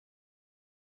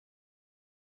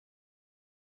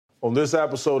On this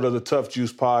episode of the Tuff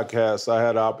Juice podcast, I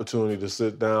had the opportunity to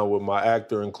sit down with my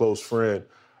actor and close friend,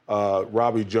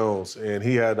 Robbie Jones, and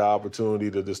he had the opportunity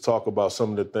to just talk about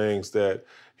some of the things that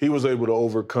he was able to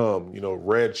overcome. You know,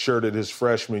 red-shirted his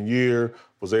freshman year,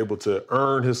 was able to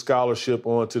earn his scholarship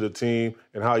onto the team,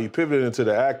 and how he pivoted into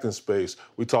the acting space.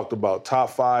 We talked about top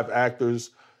 5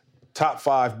 actors, top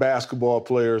 5 basketball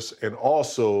players, and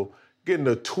also getting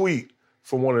a tweet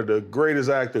from one of the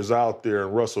greatest actors out there, in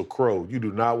Russell Crowe. You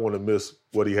do not want to miss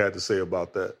what he had to say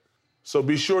about that. So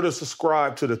be sure to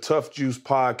subscribe to the Tuff Juice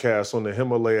podcast on the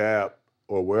Himalaya app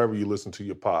or wherever you listen to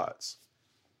your pods.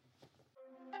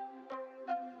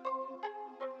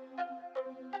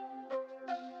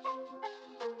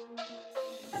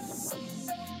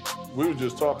 We were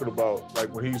just talking about,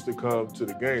 like, when he used to come to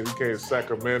the game. He came to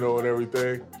Sacramento and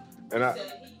everything. And I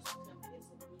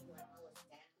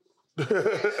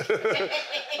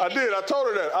did. I told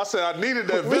her that. I said I needed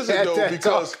that visit, though,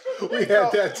 because we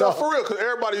had that talk. No, for real, because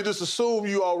everybody just assume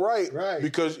you all right.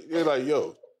 Because you're like,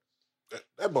 yo,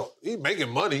 that boy, he making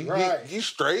money. Right. He's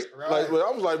straight. Right. Like, but I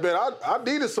was like, man, I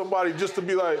needed somebody just to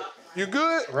be like, you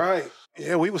good? Right.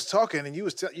 Yeah, we was talking, and you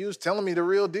was telling me the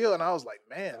real deal, and I was like,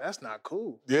 man, that's not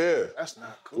cool. Yeah. That's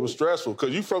not cool. It was stressful,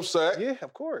 because you from Sac. Yeah,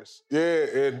 of course. Yeah,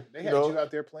 and they had you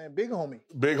out there playing big homie.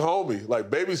 Big homie, like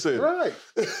babysitting. Right.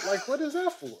 Like, what is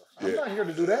that for? I'm not here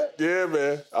to do that. Yeah,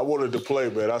 man. I wanted to play,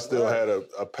 man. I still had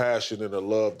a passion and a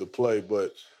love to play,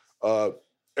 but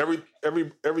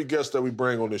every guest that we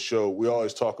bring on the show, we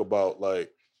always talk about, like,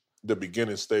 the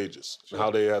beginning stages, and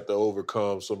how they have to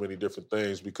overcome so many different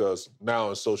things, because now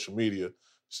in social media, you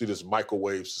see this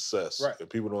microwave success, and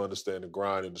people don't understand the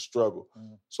grind and the struggle.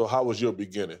 So how was your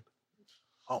beginning?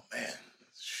 Oh, man.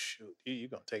 Shoot, you're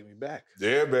going to take me back.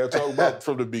 Yeah, man. Talk about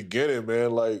from the beginning, man.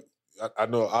 Like, I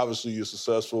know obviously you're a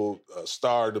successful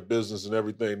star in the business and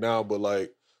everything now, but,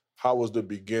 like, how was the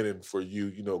beginning for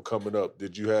you, coming up?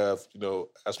 Did you have,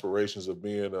 aspirations of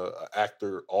being an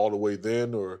actor all the way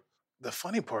then, or? The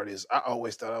funny part is, I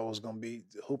always thought I was going to be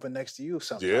hooping next to you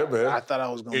sometime. Yeah, man. I thought I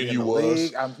was going to be in the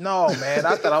league. No, man.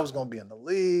 I thought I was going to be in the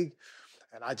league.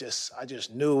 And I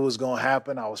just knew it was going to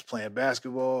happen. I was playing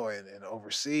basketball and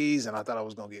overseas, and I thought I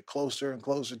was going to get closer and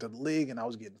closer to the league, and I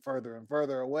was getting further and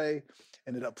further away.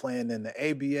 Ended up playing in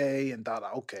the ABA and thought,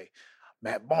 okay,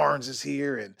 Matt Barnes is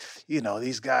here, and,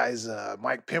 these guys,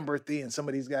 Mike Pemberthy and some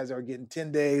of these guys are getting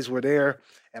 10 days were there.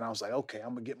 And I was like, okay,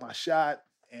 I'm going to get my shot.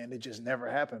 And it just never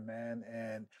happened, man.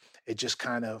 And it just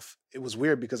it was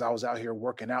weird, because I was out here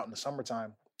working out in the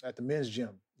summertime at the men's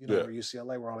gym, where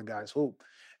UCLA, where all the guys hoop.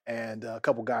 And a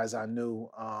couple guys I knew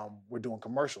were doing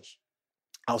commercials.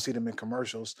 I'll see them in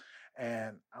commercials.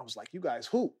 And I was like, you guys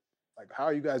hoop. Like, how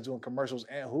are you guys doing commercials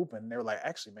and hooping? And they were like,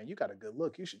 actually, man, you got a good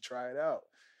look. You should try it out.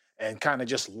 And kind of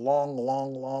just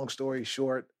long story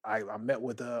short, I met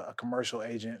with a commercial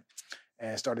agent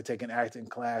and started taking acting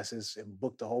classes and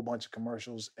booked a whole bunch of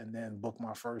commercials, and then booked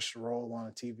my first role on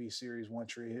a TV series, One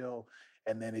Tree Hill.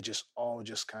 And then it just all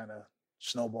kind of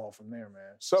snowballed from there,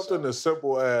 man. Something as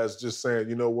simple as just saying,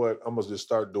 you know what, I'm going to just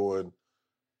start doing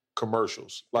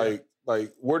commercials. Like,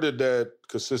 where did that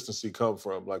consistency come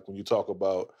from? Like, when you talk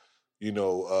about,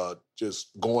 just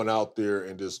going out there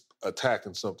and just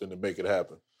attacking something to make it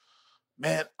happen.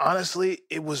 Man, honestly,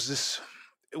 it was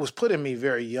put in me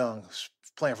very young,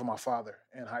 playing for my father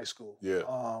in high school. Yeah.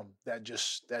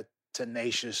 That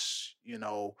tenacious,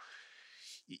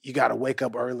 you got to wake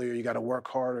up earlier, you got to work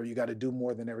harder, you got to do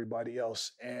more than everybody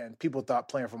else. And people thought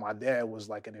playing for my dad was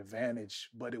like an advantage,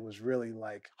 but it was really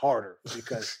like harder,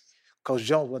 because Coach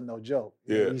Jones wasn't no joke.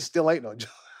 Yeah. He still ain't no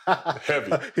joke.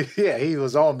 Heavy. Yeah, he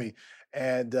was on me.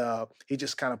 And he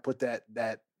just kind of put that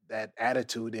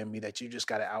attitude in me that you just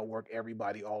got to outwork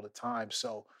everybody all the time.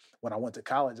 So when I went to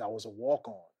college, I was a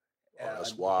walk-on. Oh,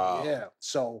 that's wild. Yeah.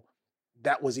 So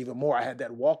that was even more. I had that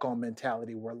walk-on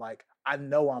mentality where, like, I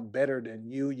know I'm better than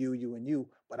you, and you,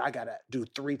 but I got to do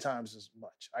 3 times as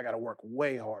much. I got to work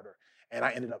way harder. And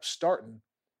I ended up starting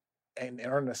and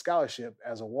earning a scholarship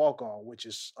as a walk-on, which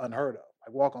is unheard of.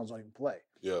 Like, walk-ons don't even play.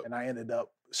 Yeah. And I ended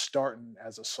up starting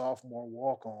as a sophomore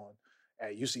walk-on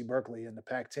at UC Berkeley in the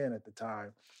Pac-10 at the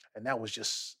time. And that was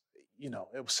just,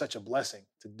 it was such a blessing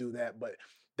to do that. But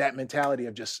that mentality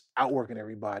of just outworking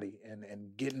everybody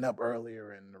and getting up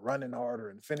earlier and running harder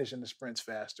and finishing the sprints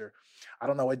faster, I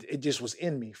don't know, it just was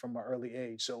in me from an early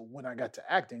age. So when I got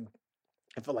to acting,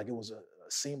 I felt like it was a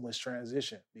seamless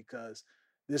transition, because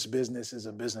this business is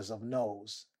a business of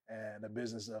no's and a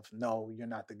business of, no, you're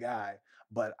not the guy.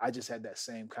 But I just had that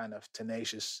same kind of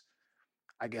tenacious,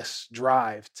 I guess,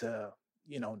 drive to,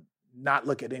 not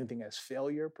look at anything as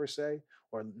failure per se,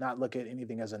 or not look at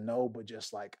anything as a no, but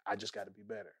just like, I just got to be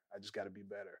better. I just got to be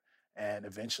better. And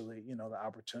eventually, the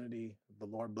opportunity, the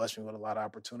Lord blessed me with a lot of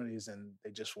opportunities, and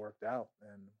they just worked out.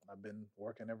 And I've been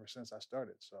working ever since I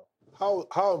started. So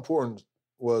How important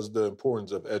was the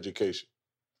importance of education?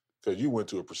 Because you went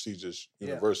to a prestigious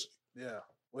university. Yeah.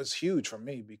 It was huge for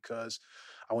me because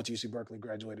I went to UC Berkeley,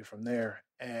 graduated from there.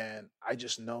 And I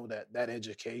just know that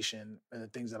education and the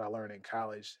things that I learned in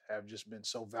college have just been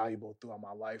so valuable throughout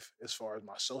my life, as far as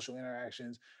my social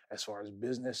interactions, as far as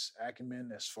business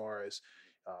acumen, as far as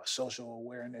social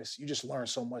awareness. You just learn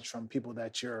so much from people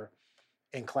that you're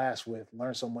in class with,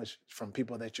 learn so much from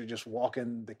people that you're just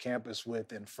walking the campus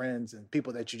with, and friends and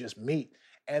people that you just meet.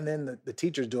 And then the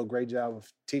teachers do a great job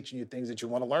of teaching you things that you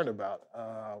want to learn about.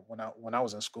 When I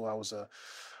was in school, I was a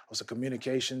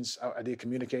communications. I did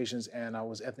communications, and I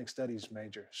was ethnic studies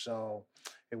major. So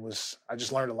I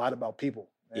just learned a lot about people,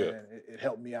 and it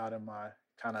helped me out in my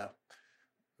kind of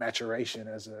maturation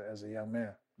as a young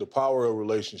man. The power of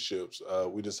relationships.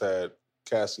 We just had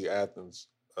Cassie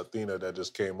Athena, that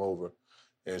just came over,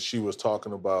 and she was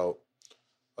talking about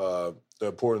the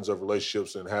importance of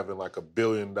relationships and having like $1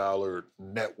 billion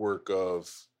network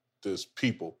of this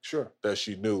people that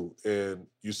she knew. And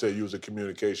you said you was a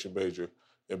communication major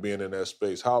and being in that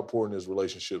space. How important is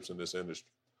relationships in this industry?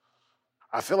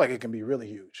 I feel like it can be really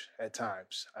huge at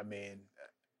times. I mean,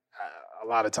 a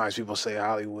lot of times people say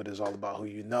Hollywood is all about who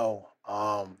you know.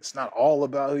 It's not all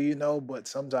about who you know, but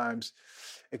sometimes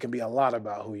it can be a lot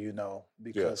about who you know,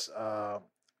 because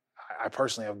I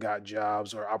personally have got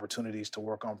jobs or opportunities to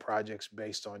work on projects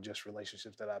based on just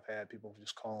relationships that I've had. People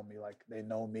just call me, like they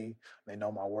know me, they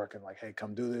know my work, and like, hey,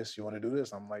 come do this. You want to do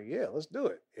this? I'm like, yeah, let's do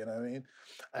it. You know what I mean?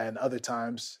 And other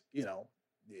times,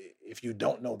 if you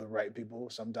don't know the right people,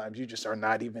 sometimes you just are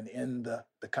not even in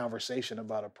the conversation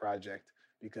about a project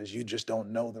because you just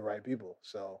don't know the right people.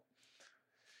 So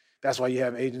that's why you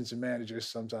have agents and managers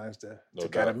sometimes to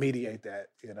kind of mediate that,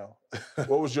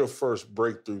 What was your first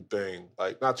breakthrough thing?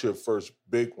 Like, not your first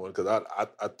big one, because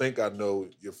I think I know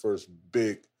your first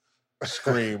big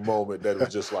screen moment that was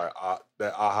just like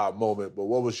that aha moment. But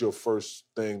what was your first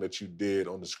thing that you did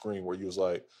on the screen where you was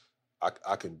like,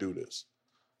 I can do this?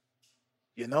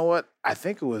 You know what? I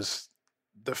think it was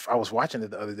I was watching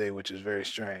it the other day, which is very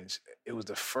strange. It was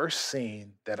the first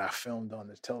scene that I filmed on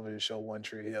the television show One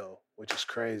Tree Hill, which is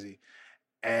crazy.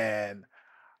 And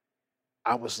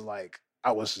I was like,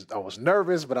 I was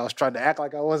nervous, but I was trying to act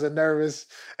like I wasn't nervous,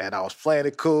 and I was playing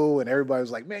it cool. And everybody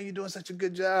was like, "Man, you're doing such a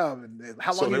good job." And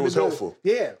how long? So it was helpful.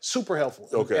 Yeah, super helpful.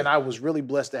 Okay. And I was really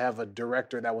blessed to have a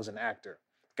director that was an actor,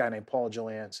 a guy named Paul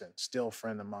Johansson, still a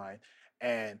friend of mine,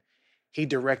 and he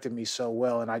directed me so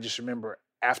well. And I just remember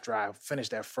after I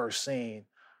finished that first scene,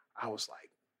 I was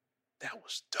like, "That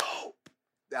was dope.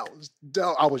 That was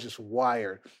dope." I was just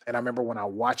wired. And I remember when I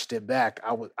watched it back,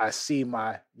 I see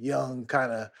my young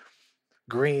kind of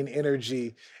green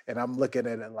energy, and I'm looking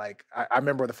at it like I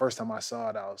remember the first time I saw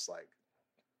it, I was like,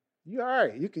 "You all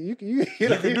right? You can do this.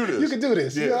 You can do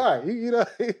this. Yeah. You all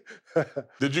right?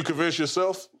 Did you convince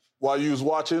yourself while you was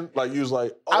watching? Like you was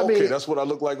like, "Oh, okay, that's what I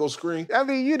look like on screen." I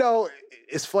mean,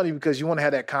 it's funny because you want to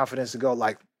have that confidence to go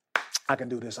like, "I can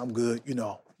do this. I'm good.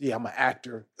 Yeah, I'm an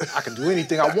actor. I can do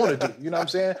anything I want to do." You know what I'm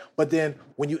saying? But then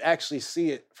when you actually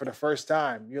see it for the first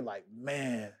time, you're like,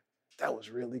 "Man, that was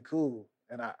really cool."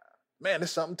 And man,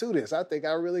 there's something to this. I think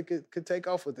I really could take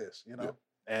off with this, Yeah.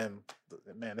 And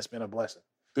man, it's been a blessing.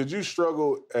 Did you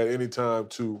struggle at any time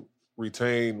to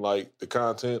retain like the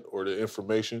content or the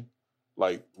information,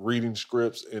 like reading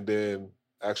scripts and then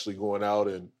actually going out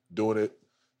and doing it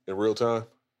in real time?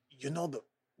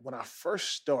 When I first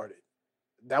started,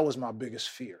 that was my biggest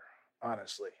fear,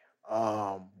 honestly,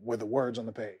 were the words on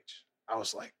the page. I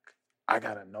was like, I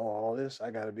gotta know all this.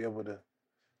 I gotta be able to.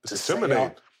 It's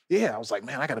intimidating. Yeah, I was like,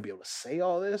 man, I got to be able to say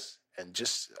all this, and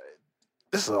just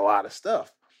this is a lot of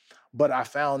stuff. But I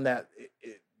found that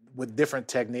with different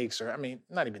techniques, or I mean,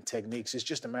 not even techniques, it's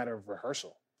just a matter of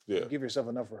rehearsal. Yeah, give yourself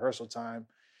enough rehearsal time.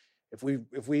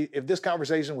 If this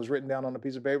conversation was written down on a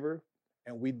piece of paper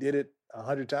and we did it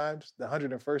 100 times, the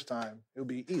 101st time it would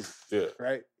be easy. Yeah,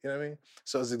 right. You know what I mean?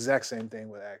 So it's the exact same thing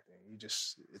with acting.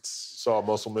 It's all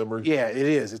muscle memory. Yeah, it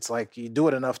is. It's like you do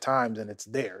it enough times and it's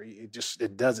there.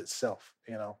 It does itself.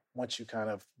 Once you kind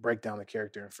of break down the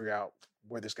character and figure out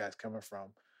where this guy's coming from,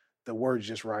 the words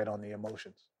just ride on the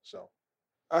emotions. So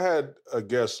I had a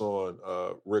guest on,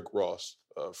 Rick Ross,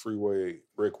 Freeway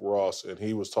Rick Ross, and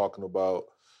he was talking about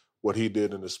what he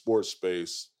did in the sports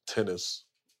space, tennis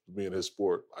being his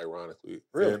sport, ironically.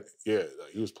 Really? And, yeah,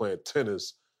 he was playing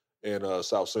tennis and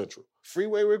South Central.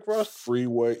 Freeway Rick Ross?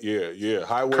 Freeway, yeah.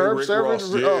 Highway Curb Rick service?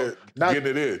 Ross, Not,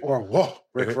 getting it in. Or whoa,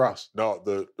 Rick Ross. No,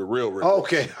 the real Rick Ross.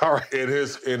 Okay, all right. And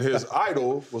his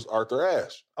idol was Arthur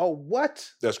Ashe. Oh, what?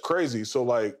 That's crazy. So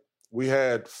like we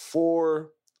had 4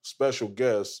 special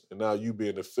guests, and now you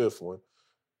being the 5th one,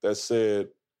 that said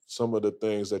some of the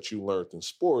things that you learned in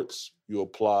sports, you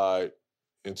applied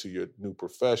into your new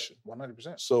profession.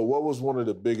 100%. So what was one of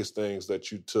the biggest things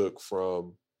that you took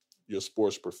from your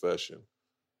sports profession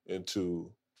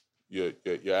into your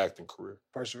acting career?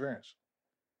 Perseverance.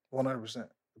 100%.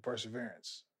 The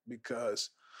perseverance.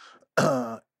 Because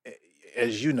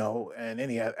as you know, and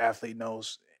any athlete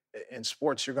knows, in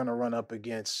sports, you're going to run up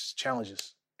against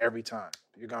challenges every time.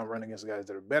 You're going to run against guys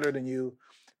that are better than you,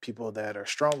 people that are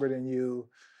stronger than you,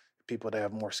 people that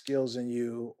have more skills than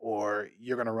you, or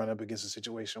you're going to run up against a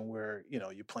situation where, you know,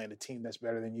 you're playing a team that's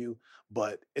better than you,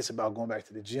 but it's about going back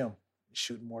to the gym,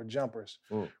 shooting more jumpers,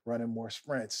 running more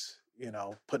sprints, you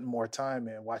know, putting more time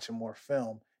in, watching more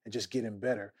film, and just getting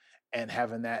better and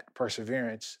having that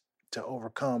perseverance to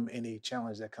overcome any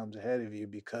challenge that comes ahead of you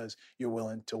because you're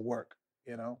willing to work,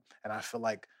 you know? And I feel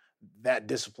like that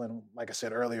discipline, like I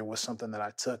said earlier, was something that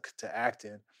I took to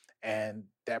acting. And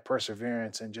that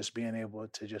perseverance and just being able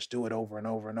to just do it over and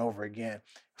over and over again,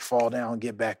 fall down,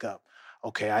 get back up.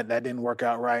 Okay, that didn't work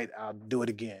out right. I'll do it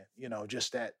again. You know,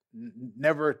 just that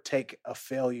never take a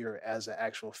failure as an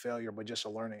actual failure, but just a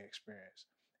learning experience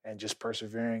and just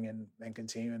persevering and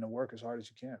continuing to work as hard as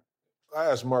you can. I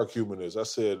asked Mark Cuban this. I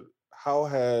said, how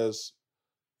has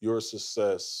your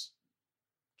success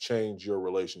changed your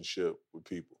relationship with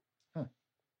people?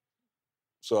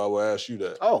 So I will ask you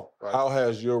that. Oh, right. How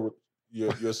has your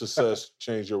success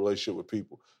changed your relationship with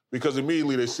people? Because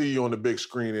immediately they see you on the big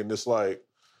screen and it's like,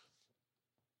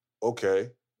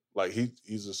 okay, like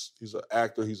he's an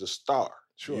actor, he's a star.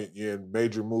 Sure. You're in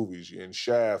major movies, you're in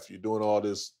Shaft, you're doing all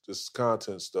this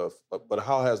content stuff. But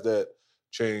how has that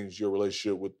changed your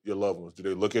relationship with your loved ones? Do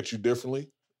they look at you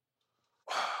differently?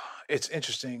 It's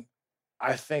interesting.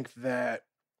 I think that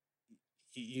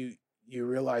you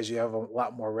realize you have a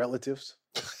lot more relatives.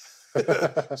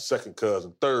 Second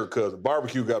cousin, third cousin.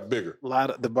 Barbecue got bigger.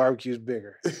 The barbecue's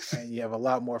bigger. And you have a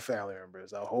lot more family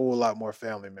members, a whole lot more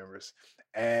family members.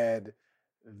 And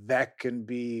that can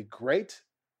be great.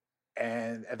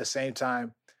 And at the same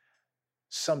time,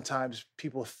 sometimes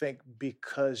people think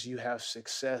because you have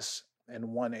success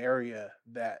in one area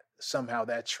that somehow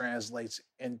that translates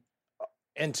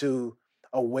into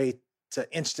a way to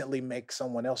instantly make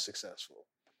someone else successful.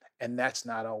 And that's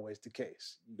not always the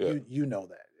case. Yeah. You know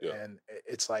that. Yeah. And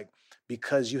it's like,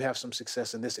 because you have some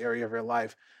success in this area of your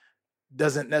life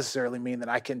doesn't necessarily mean that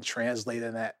I can translate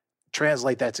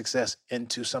that success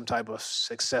into some type of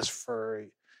success for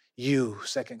you,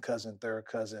 second cousin, third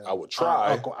cousin. I would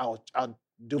try. Uncle. I'll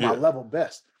do my level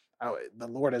best. The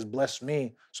Lord has blessed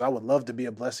me, so I would love to be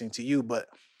a blessing to you, but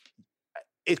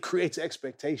it creates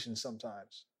expectations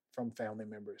sometimes from family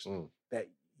members that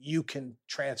you can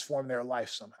transform their life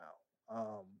somehow.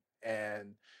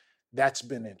 And that's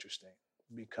been interesting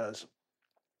because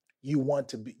you want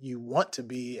to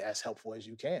be as helpful as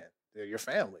you can. They're your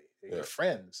family, they're your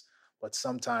friends. But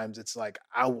sometimes it's like,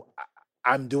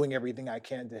 I'm doing everything I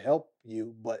can to help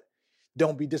you, but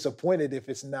don't be disappointed if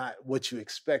it's not what you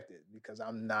expected, because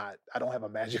I don't have a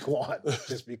magic wand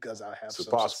just because I have some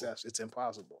success. It's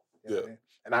impossible. You know what I mean?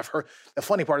 And the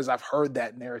funny part is I've heard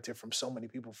that narrative from so many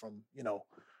people from, you know,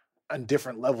 on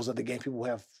different levels of the game. People who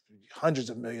have hundreds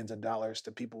of millions of dollars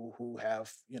to people who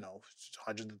have, you know,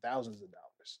 hundreds of thousands of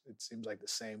dollars. It seems like the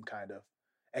same kind of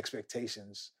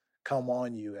expectations come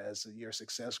on you as your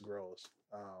success grows.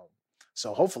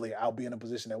 So hopefully I'll be in a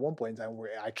position at one point in time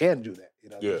where I can do that. You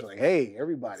know, it's like, hey,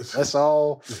 everybody, let's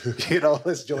all, you know,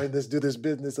 let's join, let's do this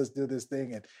business, let's do this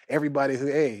thing. And everybody who,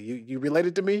 hey, you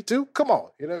related to me too? Come on.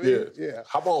 You know what I mean? Yeah.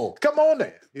 Hop on. Come on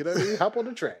then. You know what I mean? Hop on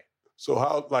the train. So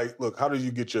how do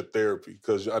you get your therapy?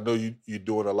 Because I know you're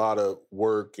doing a lot of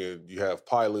work and you have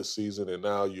pilot season and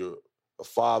now you're a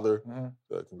father.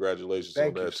 Congratulations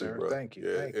on that too, bro. Thank you.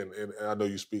 Yeah, Thank you. And I know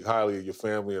you speak highly of your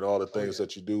family and all the things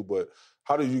that you do, but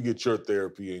how do you get your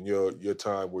therapy and your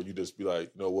time where you just be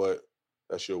like, you know what,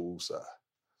 that's your woo side?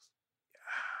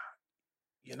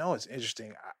 You know, it's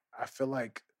interesting. I feel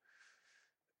like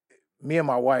me and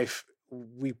my wife,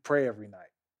 we pray every night,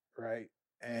 right?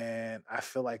 And I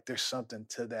feel like there's something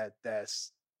to that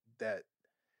that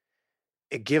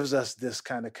it gives us this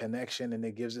kind of connection and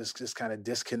it gives us this kind of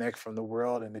disconnect from the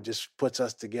world, and it just puts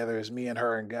us together as me and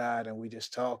her and God, and we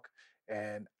just talk.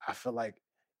 And I feel like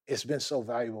it's been so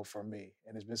valuable for me,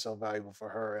 and it's been so valuable for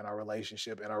her and our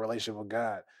relationship with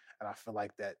God. And I feel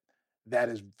like that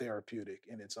is therapeutic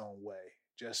in its own way.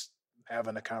 just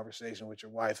having a conversation with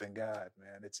your wife and God,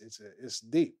 man. It's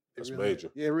deep. That's major.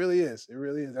 Yeah, it really is. It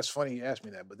really is. That's funny you asked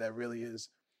me that, but that really is.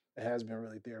 It has been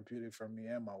really therapeutic for me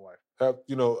and my wife. I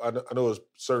know there's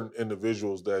certain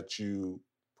individuals that you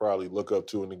probably look up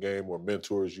to in the game or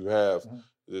mentors you have.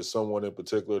 Mm-hmm. Is someone in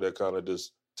particular that kind of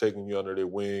just taking you under their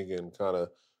wing and kind of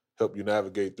help you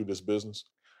navigate through this business?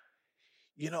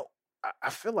 I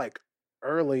feel like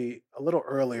a little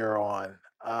earlier on,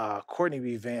 Courtney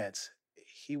B. Vance,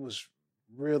 he was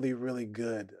really, really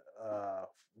good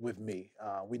with me.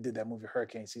 We did that movie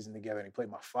Hurricane Season together, and he played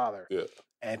my father. Yeah.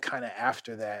 And kind of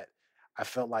after that, I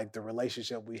felt like the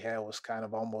relationship we had was kind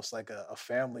of almost like a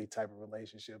family type of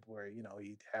relationship where,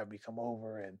 he'd have me come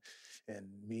over and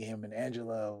me, him, and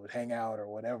Angela would hang out or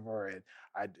whatever. And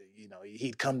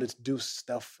he'd come to do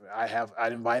stuff.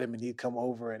 I'd invite him and he'd come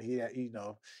over and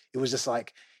it was just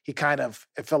like, it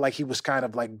felt like he was kind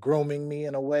of like grooming me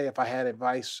in a way. If I had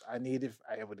advice I needed,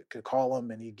 could call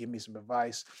him and he'd give me some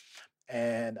advice.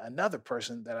 And another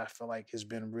person that I feel like has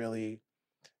been really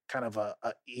kind of a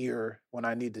ear when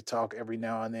I need to talk every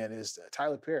now and then is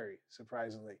Tyler Perry.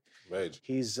 Surprisingly, Major.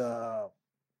 He's got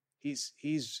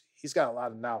a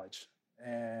lot of knowledge,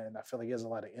 and I feel like he has a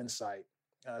lot of insight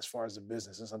as far as the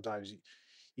business. And sometimes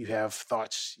you have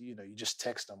thoughts, you just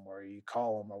text him or you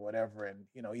call him or whatever, and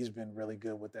he's been really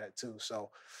good with that too. So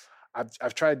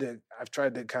I've tried to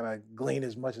kind of glean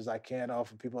as much as I can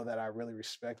off of people that I really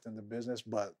respect in the business,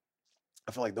 but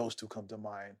I feel like those two come to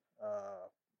mind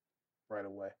right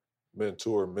away.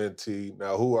 Mentor, mentee.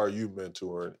 Now, who are you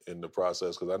mentoring in the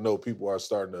process? Because I know people are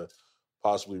starting to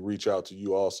possibly reach out to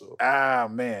you also.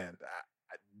 Man.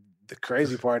 The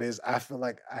crazy part is I feel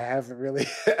like I haven't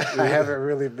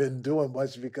really been doing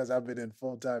much because I've been in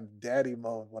full-time daddy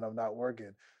mode when I'm not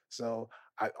working. So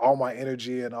all my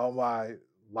energy and all my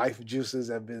life juices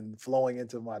have been flowing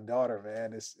into my daughter,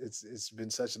 man. It's been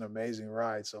such an amazing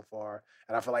ride so far.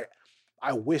 And I feel like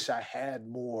I wish I had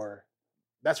more.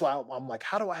 That's why I'm like,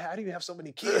 how do you have so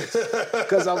many kids?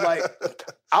 Because I'm like,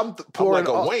 I'm pouring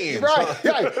I'm like a Wayne. Right,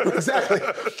 exactly.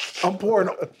 I'm pouring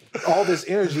all this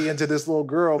energy into this little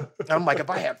girl. And I'm like, if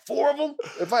I had 4 of them,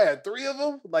 if I had 3 of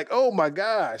them, like, oh my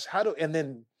gosh, and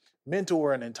then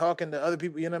mentoring and talking to other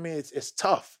people, you know what I mean? It's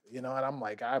tough, and I'm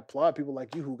like, I applaud people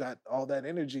like you who got all that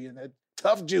energy and that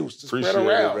tough juice to Appreciate spread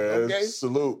around. It, man. Okay?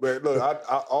 Salute, man. Look,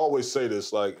 I always say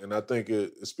this, and I think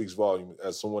it speaks volume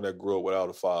as someone that grew up without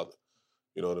a father.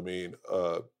 You know what I mean?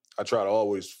 I try to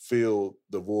always fill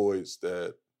the voids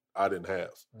that I didn't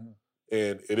have. Mm-hmm.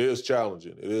 And it is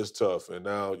challenging. It is tough. And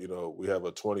now, we have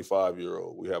a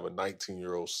 25-year-old. We have a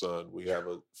 19-year-old son. We have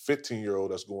a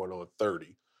 15-year-old that's going on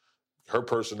 30. Her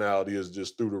personality is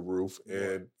just through the roof.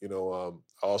 And, I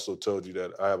also told you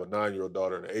that I have a 9-year-old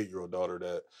daughter and an 8-year-old daughter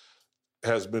that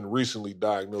has been recently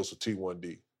diagnosed with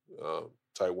T1D,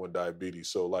 type 1 diabetes.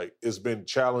 So, it's been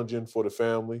challenging for the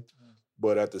family. Mm-hmm.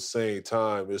 But at the same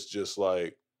time, it's just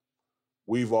like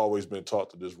we've always been taught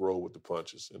to just roll with the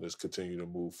punches and just continue to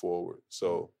move forward.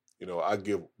 So, I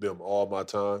give them all my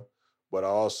time, but I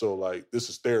also this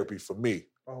is therapy for me.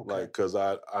 Okay. Because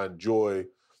I enjoy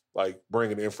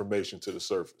bringing the information to the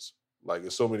surface.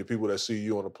 There's so many people that see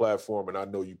you on the platform and I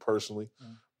know you personally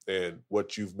and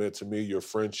what you've meant to me, your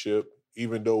friendship,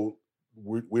 even though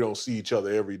we don't see each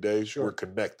other every day, sure. We're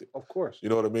connected. Of course. You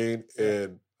know what I mean? Yeah.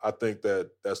 And I think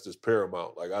that's just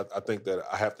paramount. I think that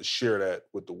I have to share that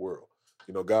with the world.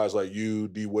 Guys like you,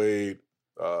 D. Wade,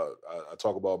 I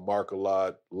talk about Mark a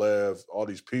lot, Lev, all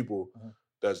these people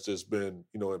that's just been,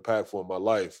 impactful in my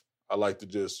life. I like to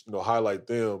just, highlight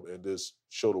them and just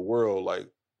show the world,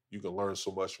 you can learn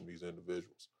so much from these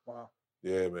individuals. Wow.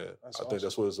 Yeah, man. I think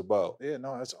that's what it's about. Yeah,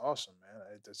 no, that's awesome,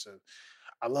 man.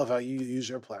 I love how you use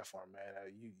your platform, man.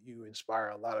 You inspire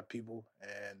a lot of people,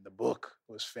 and the book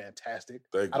was fantastic.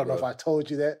 Thank you, I don't know if I told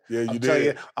you that. Yeah, you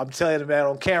did. I'm telling you, man,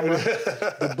 on camera.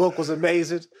 The book was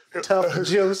amazing. Tuff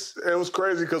Juice. It was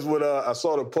crazy because when I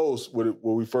saw the post when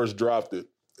we first dropped it,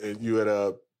 and you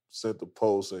had sent the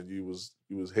post, and you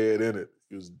was head in it.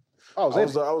 I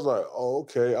was like, oh,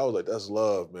 okay. I was like, that's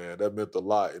love, man. That meant a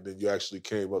lot. And then you actually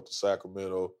came up to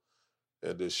Sacramento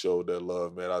and just showed that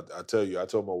love, man. I tell you, I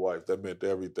told my wife that meant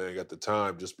everything at the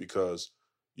time just because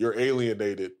you're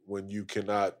alienated when you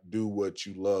cannot do what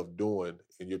you love doing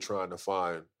and you're trying to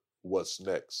find what's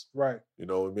next. Right. You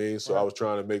know what I mean? So right. I was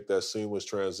trying to make that seamless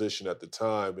transition at the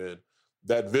time, and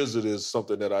that visit is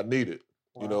something that I needed,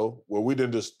 wow. Where we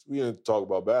didn't talk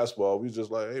about basketball. We was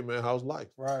just like, hey, man, how's life?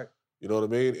 Right. You know what I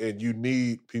mean? And you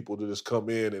need people to just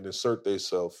come in and insert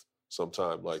themselves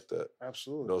sometime like that.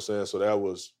 Absolutely. You know what I'm saying? So that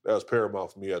was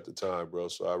paramount for me at the time, bro.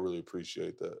 So I really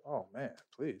appreciate that. Oh, man,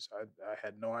 please. I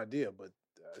had no idea, but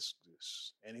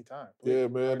it's anytime. Yeah,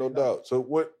 man, no doubt. So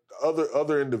what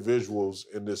other individuals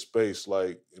in this space,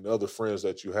 like, and other friends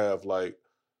that you have, like,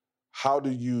 how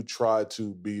do you try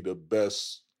to be the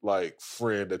best, like,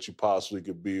 friend that you possibly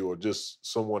could be, or just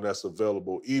someone that's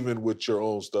available, even with your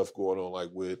own stuff going on, like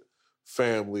with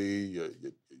family, your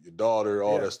daughter,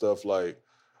 all that stuff? Like,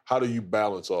 how do you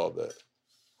balance all that?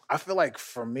 I feel like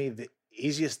for me, the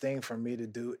easiest thing for me to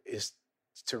do is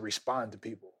to respond to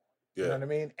people. You know what I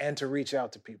mean? And to reach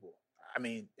out to people. I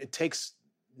mean, it takes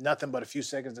nothing but a few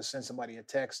seconds to send somebody a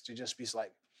text to just be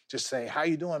like, just say, how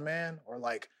you doing, man? Or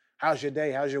like, how's your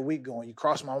day? How's your week going? You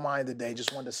crossed my mind today.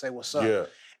 Just wanted to say what's up. Yeah.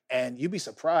 And you'd be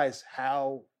surprised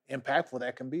how impactful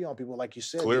that can be on people, like you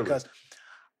said. Clearly. Because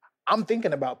I'm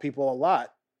thinking about people a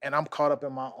lot, and I'm caught up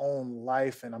in my own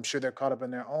life, and I'm sure they're caught up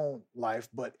in their own life.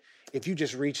 But if you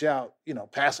just reach out,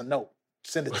 pass a note,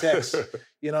 send a text,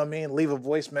 you know what I mean? Leave a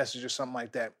voice message or something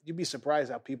like that. You'd be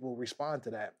surprised how people respond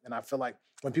to that. And I feel like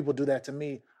when people do that to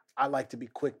me, I like to be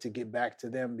quick to get back to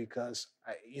them, because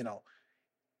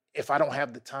if I don't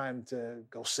have the time to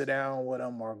go sit down with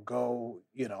them or go,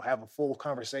 have a full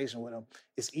conversation with them,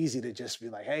 it's easy to just be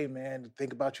like, hey, man,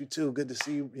 think about you too. Good to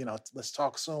see you. Let's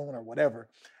talk soon or whatever.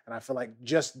 And I feel like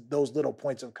just those little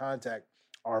points of contact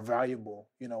are valuable,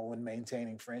 when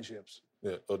maintaining friendships.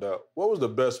 Yeah, no doubt. What was the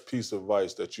best piece of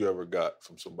advice that you ever got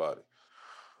from somebody?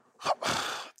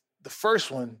 The first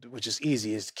one, which is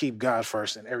easy, is to keep God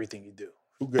first in everything you do.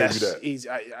 Who gave you that? Easy.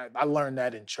 I learned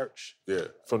that in church. Yeah,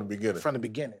 from the beginning. From the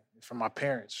beginning. From my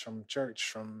parents, from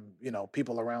church, from,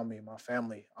 people around me, my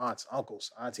family, aunts,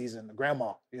 uncles, aunties, and the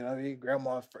grandma. You know what I mean?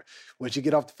 Grandma, when you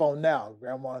get off the phone now,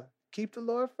 grandma, keep the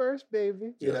Lord first,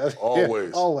 baby.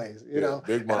 Always. Always, Big mom.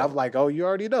 And I'm like, oh, you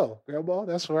already know, grandma,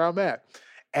 that's where I'm at.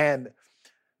 And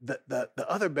the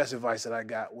other best advice that I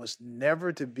got was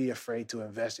never to be afraid to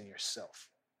invest in yourself.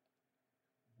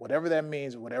 Whatever that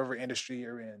means, whatever industry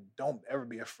you're in, don't ever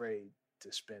be afraid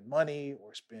to spend money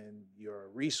or spend your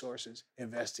resources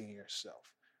investing in yourself.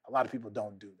 A lot of people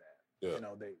don't do that. Yeah.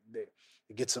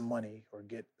 They get some money or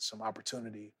get some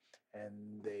opportunity,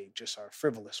 and they just are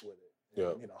frivolous with it.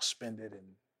 Yeah. And, spend it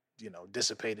and,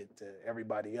 dissipate it to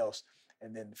everybody else,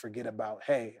 and then forget about,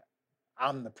 hey,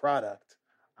 I'm the product.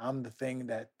 I'm the thing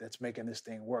that's making this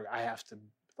thing work. I have to,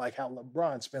 like how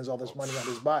LeBron spends all this money on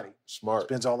his body. Smart.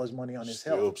 Spends all his money on his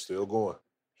health. Still going.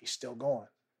 He's still going.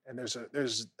 And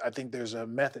I think there's a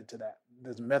method to that.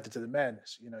 There's a method to the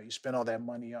madness. You spend all that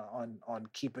money on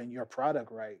keeping your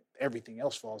product right. Everything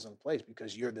else falls into place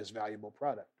because you're this valuable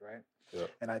product, right? Yeah.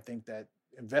 And I think that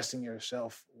investing in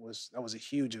yourself was a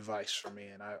huge advice for me.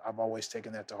 And I've always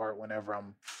taken that to heart whenever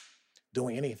I'm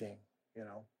doing anything,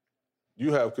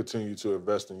 You have continued to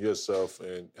invest in yourself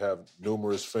and have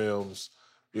numerous films.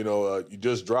 You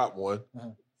just dropped one. Mm-hmm.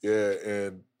 Yeah,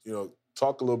 and,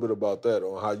 talk a little bit about that,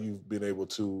 on how you've been able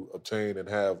to obtain and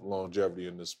have longevity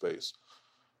in this space.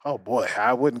 Oh, boy,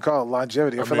 I wouldn't call it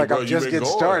longevity. I feel like I'm just getting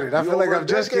started. I feel like I'm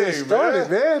just getting started,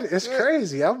 man. It's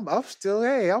crazy. I'm still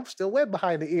wet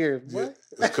behind the ears. Yeah,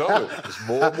 it's coming. It's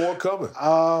more and more coming.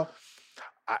 I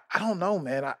don't know,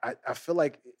 man. I feel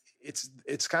like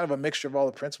it's kind of a mixture of all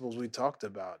the principles we talked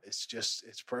about. It's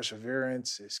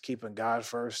perseverance. It's keeping God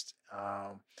first.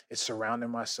 It's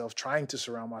trying to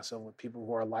surround myself with people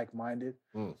who are like-minded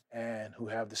and who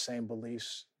have the same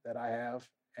beliefs that I have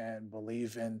and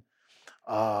believe in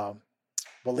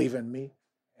me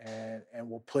and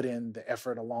will put in the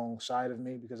effort alongside of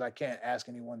me, because I can't ask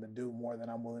anyone to do more than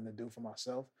I'm willing to do for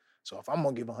myself. So if I'm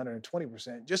going to give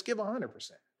 120%, just give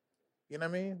 100%. You know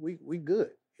what I mean? We good.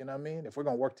 You know what I mean? If we're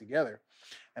going to work together.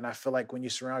 And I feel like when you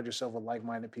surround yourself with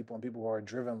like-minded people and people who are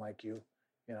driven like you,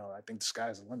 I think the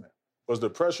sky's the limit. Was the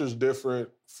pressures different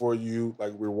for you?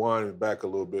 Like, rewinding back a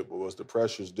little bit, but was the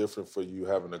pressures different for you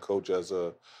having a coach as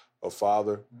a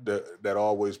father that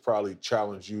always probably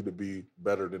challenged you to be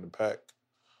better than the pack?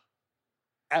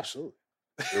 Absolutely.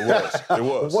 It was.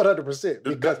 100%.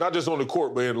 Because not just on the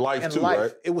court, but in life too,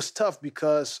 right? It was tough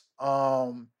because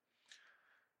I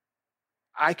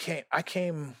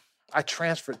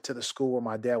transferred to the school where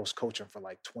my dad was coaching for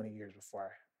like 20 years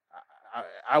before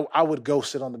I would go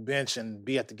sit on the bench and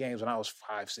be at the games when I was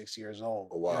 5, 6 years old.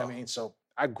 Oh, wow. You know what I mean? So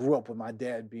I grew up with my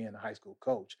dad being a high school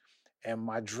coach, and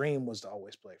my dream was to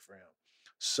always play for him.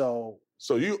 So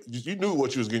you knew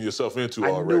what you was getting yourself into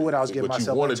already. I knew what I was getting myself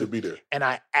into. But you wanted to be there. And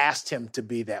I asked him to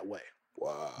be that way.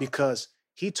 Wow. Because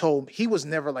he told me, he was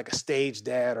never like a stage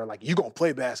dad or like, you going to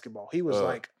play basketball. He was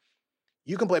like,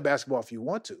 you can play basketball if you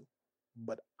want to,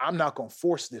 but I'm not going to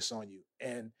force this on you.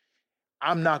 And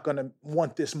I'm not going to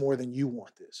want this more than you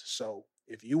want this. So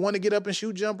if you want to get up and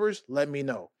shoot jumpers, let me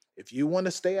know. If you want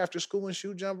to stay after school and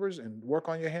shoot jumpers and work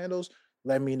on your handles,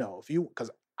 let me know.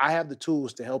 Because I have the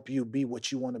tools to help you be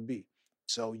what you want to be.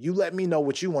 So you let me know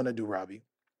what you want to do, Robbie.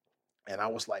 And I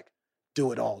was like,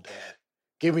 do it all, Dad.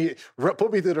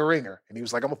 Put me through the ringer. And he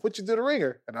was like, I'm going to put you through the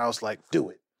ringer. And I was like, do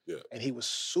it. Yeah. And he was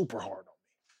super hard on me.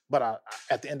 But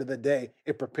at the end of the day,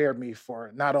 it prepared me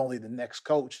for not only the next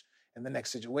coach and the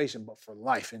next situation, but for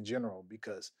life in general,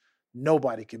 because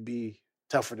nobody could be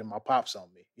tougher than my pops on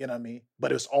me. You know what I mean?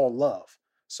 But it's all love.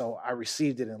 So I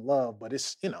received it in love, but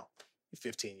it's, you're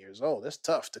 15 years old. It's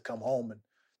tough to come home and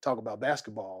talk about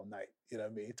basketball all night. You know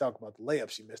what I mean? Talk about the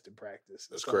layups you missed in practice.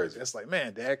 That's crazy. It's like,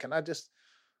 man, Dad, can I just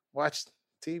watch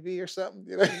TV or something?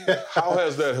 How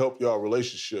has that helped y'all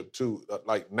relationship too?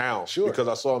 Like now? Sure. Because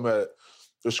I saw him at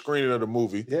the screening of the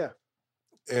movie. Yeah.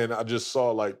 And I just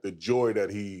saw like the joy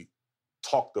that he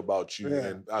talked about you.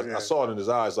 Yeah, And I saw it in his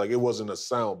eyes. Like it wasn't a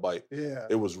sound bite. Yeah.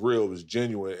 It was real. It was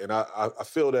genuine. And I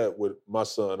feel that with my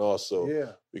son also.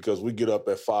 Yeah. Because we get up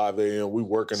at 5 a.m., we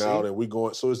working out and we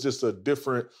going. So it's just a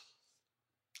different,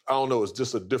 I don't know, it's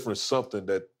just a different something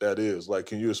that is. Like,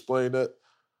 can you explain that?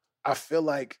 I feel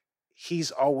like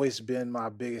he's always been my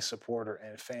biggest supporter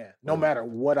and fan, no matter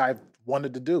what I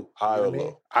wanted to do. High or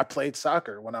low? I played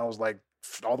soccer when I was like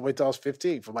all the way till I was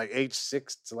 15, from like age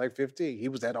 6 to like 15. He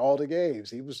was at all the games.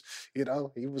 He was, he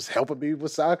was helping me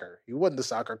with soccer. He wasn't the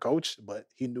soccer coach, but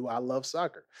he knew I loved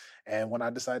soccer. And when I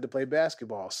decided to play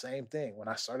basketball, same thing. When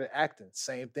I started acting,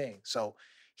 same thing. So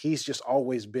he's just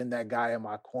always been that guy in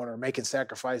my corner, making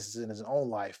sacrifices in his own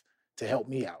life to help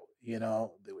me out.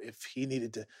 If he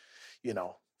needed to,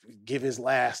 give his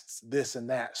last this and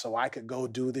that so I could go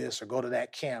do this or go to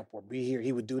that camp or be here,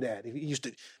 he would do that.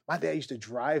 My dad used to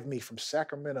drive me from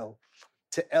Sacramento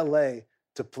to LA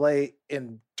to play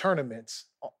in tournaments.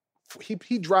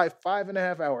 He'd drive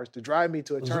 5.5 hours to drive me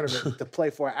to a tournament to play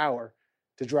for an hour,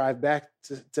 to drive back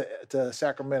to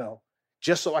Sacramento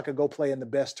just so I could go play in the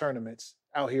best tournaments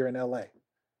out here in LA.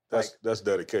 That's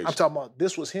dedication. I'm talking about,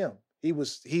 this was him. He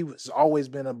was always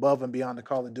been above and beyond the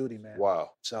Call of Duty, man.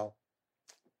 Wow. So,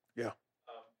 yeah. Are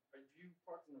you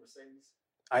parked in the Mercedes?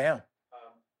 I am.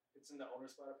 It's in the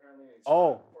owner's spot apparently.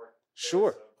 Oh,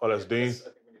 sure. Oh, that's Dean? I think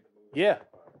we need to move it. Yeah.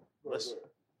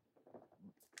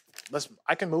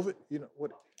 I can move it.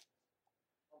 What?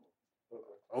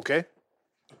 Okay.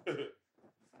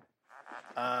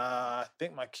 I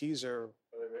think my keys are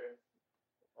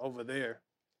over there.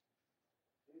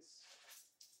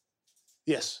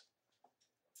 Yes.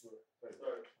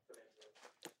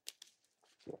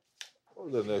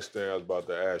 What was the next thing I was about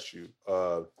to ask you?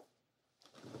 I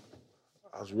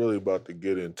was really about to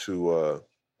get into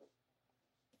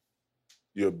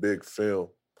your big film,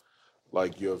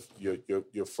 like your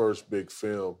first big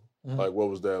film. Mm-hmm. Like, what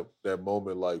was that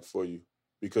moment like for you?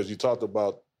 Because you talked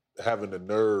about having the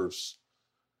nerves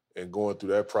and going through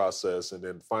that process, and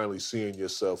then finally seeing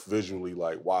yourself visually,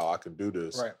 like, wow, I can do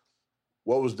this. Right.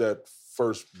 What was that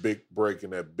first big break in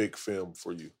that big film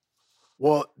for you?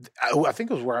 Well, I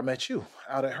think it was where I met you,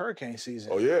 out at hurricane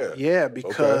season. Oh, yeah? Yeah,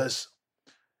 because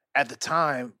at the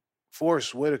time,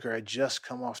 Forrest Whitaker had just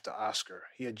come off the Oscar.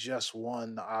 He had just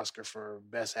won the Oscar for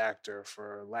Best Actor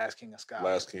for Last King of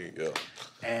Scotland. Last King, yeah.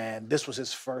 And this was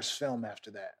his first film after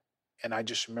that. And I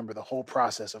just remember the whole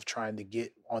process of trying to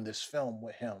get on this film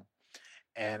with him.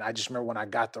 And I just remember when I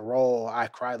got the role, I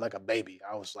cried like a baby.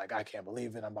 I was like, I can't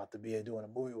believe it. I'm about to be doing a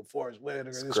movie with Forrest Whitaker.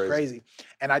 It's crazy.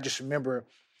 And I just remember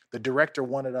the director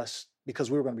wanted us,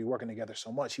 because we were going to be working together so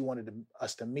much, he wanted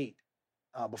us to meet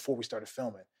before we started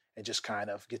filming and just kind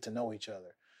of get to know each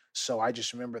other. So I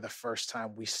just remember the first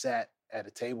time we sat at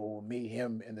a table with me,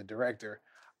 him, and the director,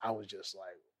 I was just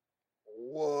like,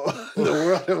 whoa.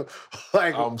 The world,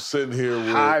 like, I'm sitting here with...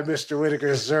 Hi, Mr.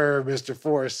 Whitaker, sir. Mr.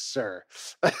 Forrest, sir.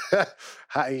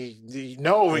 Hi,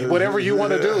 whatever you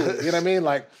want to do. You know what I mean?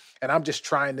 Like, and I'm just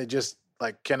trying to just,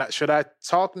 like, should I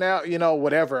talk now?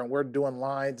 Whatever. And we're doing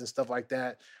lines and stuff like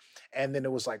that. And then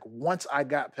it was like, once I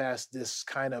got past this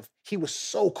kind of, he was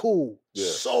so cool. Yeah.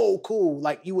 So cool.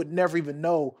 Like, you would never even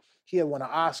know he had won an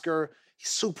Oscar. He's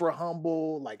super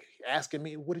humble, like asking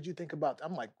me, what did you think about that?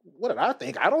 I'm like, what did I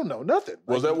think? I don't know nothing.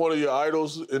 Was that one of your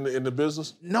idols in the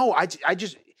business? No, I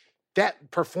just, that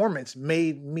performance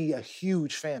made me a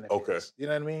huge fan of his. You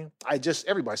know what I mean?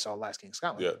 Everybody saw Last King of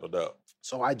Scotland. Yeah, no doubt.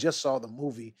 So I just saw the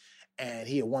movie and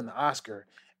he had won the Oscar.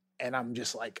 And I'm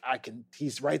just like,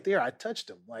 he's right there. I touched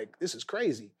him. Like, this is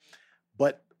crazy.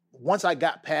 But once I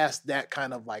got past that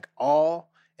kind of like awe,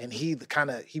 and he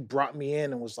brought me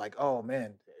in and was like, oh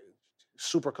man,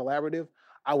 super collaborative,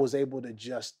 I was able to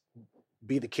just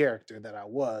be the character that I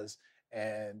was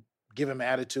and give him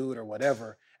attitude or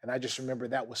whatever. And I just remember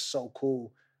that was so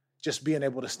cool, just being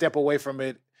able to step away from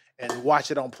it and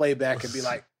watch it on playback and be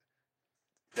like,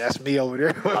 That's me over there.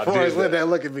 I Forrest, did let that. that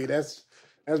look at me. That's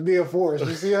me and Forrest.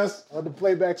 You see us on the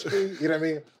playback screen? You know what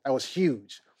I mean? That was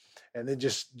huge. And then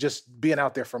just being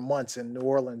out there for months in New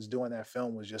Orleans doing that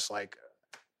film was just like,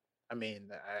 I mean,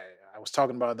 I was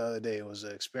talking about it the other day. It was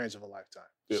an experience of a lifetime.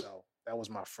 Yep. So that was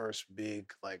my first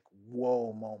big, like,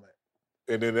 whoa moment.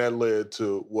 And then that led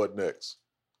to what next?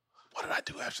 What did I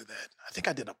do after that? I think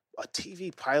I did a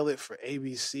TV pilot for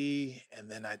ABC,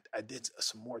 and then I did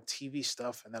some more TV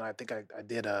stuff, and then I think I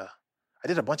did a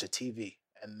bunch of TV,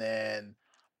 and then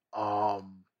I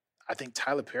think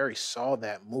Tyler Perry saw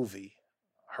that movie,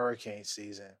 Hurricane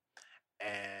Season,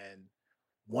 and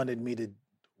wanted me to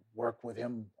work with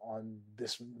him on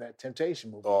that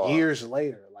Temptation movie. Years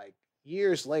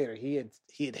later, he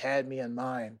had me in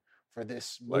mind for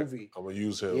this movie. Like, I'm gonna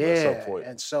use him at some point.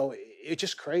 And so it's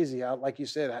just crazy. Like you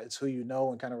said, it's who you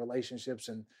know and kind of relationships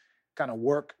and kind of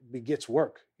work begets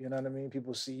work. You know what I mean?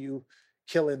 People see you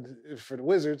killing for the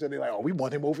Wizards and they're like, oh, we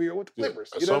want him over here with the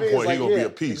Clippers. At some point, he's gonna be a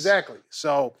piece. Exactly.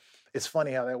 So it's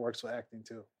funny how that works with acting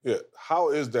too. Yeah. How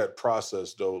is that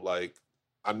process though? Like,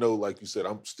 I know, like you said,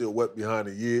 I'm still wet behind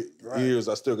the ears.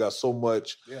 I still got so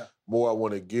much more I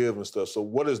want to give and stuff. So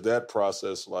what is that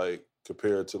process like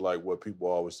compared to like what people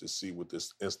always just see with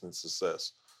this instant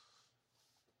success?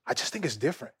 I just think it's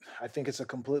different. I think it's a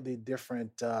completely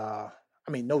different, I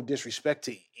mean, no disrespect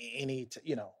to any,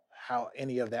 how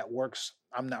any of that works.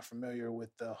 I'm not familiar with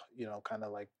the, kind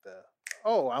of like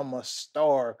I'm a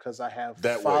star because I have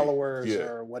that followers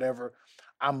or whatever.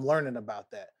 I'm learning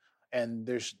about that. And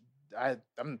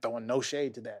I'm throwing no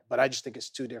shade to that, but I just think it's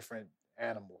two different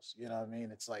animals. You know what I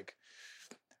mean? It's like,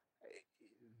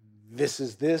 this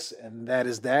is this and that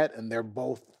is that, and they're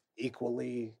both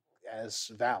equally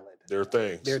as valid. They're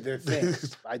things. They're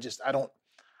things.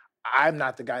 I'm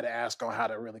not the guy to ask on how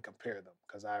to really compare them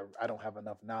because I don't have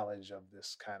enough knowledge of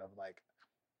this kind of like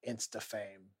Insta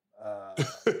fame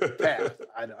path.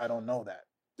 I don't know that.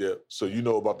 Yeah. So you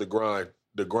know about the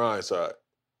grind side.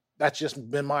 That's just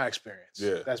been my experience.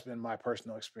 Yeah. That's been my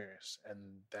personal experience. And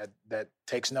that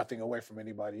takes nothing away from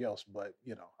anybody else. But,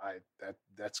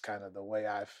 that's kind of the way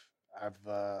I've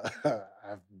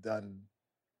done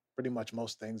pretty much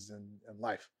most things in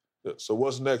life. Yeah. So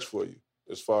what's next for you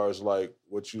as far as like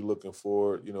what you're looking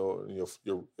for, in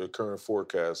your current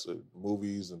forecast of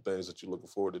movies and things that you're looking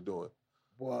forward to doing?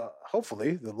 Well,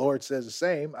 hopefully, the Lord says the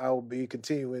same. I will be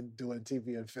continuing doing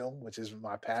TV and film, which is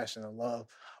my passion and love.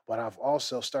 But I've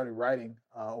also started writing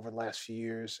over the last few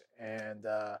years and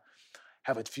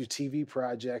have a few TV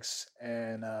projects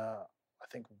and I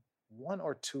think one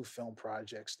or two film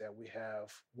projects that we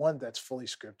have. One that's fully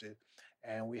scripted,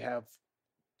 and we have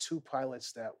two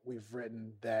pilots that we've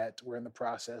written that we're in the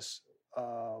process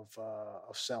of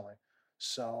selling.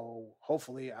 So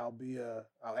hopefully, I'll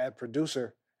add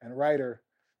producer and writer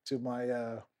to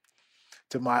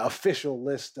my official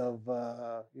list of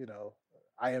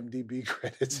IMDb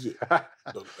credits.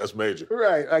 That's major.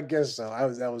 Right, I guess so.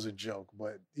 That was a joke,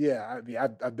 but yeah, I mean,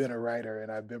 I've been a writer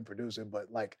and I've been producing,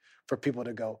 but like for people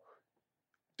to go,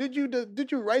 did you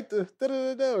write the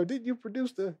da-da-da-da or did you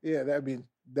produce the? Yeah, that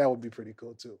would be pretty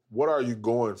cool too. What are you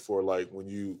going for, like when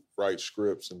you write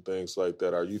scripts and things like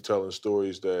that? Are you telling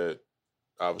stories that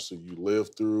obviously you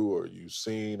lived through or you've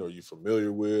seen or you're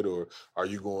familiar with, or are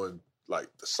you going like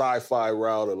the sci-fi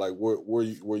route, or like where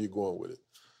you going with it?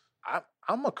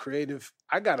 I'm a creative.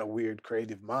 I got a weird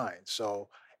creative mind. So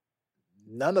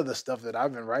none of the stuff that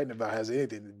I've been writing about has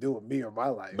anything to do with me or my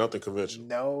life. Nothing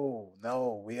conventional.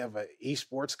 No. We have an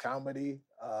esports comedy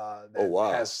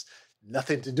that has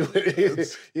nothing to do with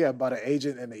it. Yeah, about an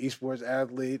agent and an esports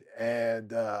athlete,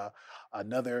 and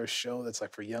another show that's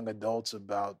like for young adults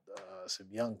about some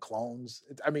young clones.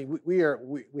 I mean, we have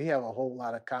a whole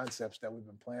lot of concepts that we've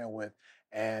been playing with,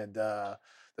 and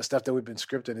the stuff that we've been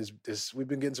scripting is we've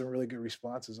been getting some really good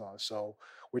responses on. So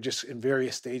we're just in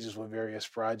various stages with various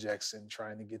projects and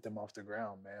trying to get them off the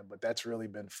ground, man. But that's really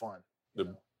been fun.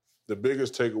 The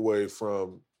biggest takeaway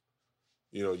from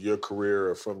your career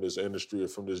or from this industry or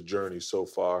from this journey so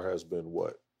far has been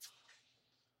what?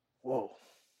 Whoa,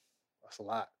 that's a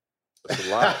lot. That's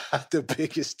a lot. The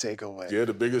biggest takeaway. Yeah,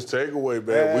 the biggest takeaway,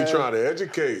 man. We trying to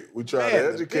educate. We trying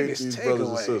to educate these brothers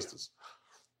and sisters.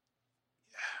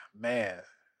 Man,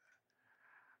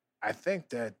 I think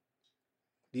that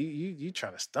you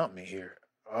trying to stump me here.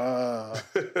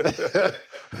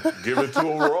 Give it to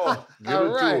him raw. Give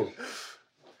it to him.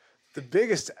 The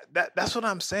biggest, that's what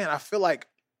I'm saying. I feel like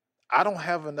I don't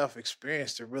have enough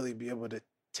experience to really be able to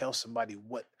tell somebody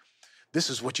this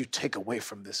is what you take away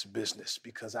from this business,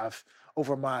 because I've,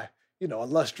 over my,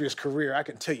 illustrious career, I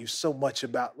can tell you so much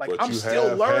about. Like, But I'm you still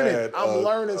have learning. had I'm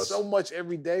learning so much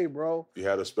every day, bro. You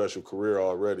had a special career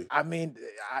already. I mean,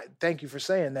 thank you for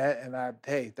saying that, and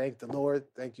thank the Lord.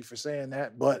 Thank you for saying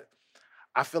that. But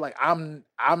I feel like I'm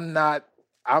not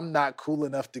cool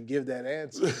enough to give that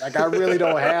answer. Like, I really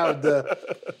don't have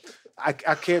I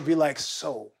can't be like,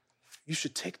 so you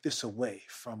should take this away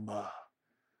from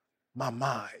my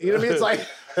mind. You know what I mean? It's like,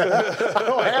 I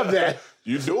don't have that.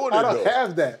 You're doing it, I don't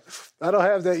have that. I don't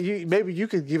have that. Maybe you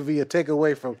could give me a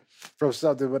takeaway from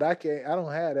something, but I can't. I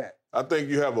don't have that. I think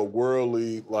you have a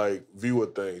worldly view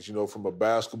of things. From a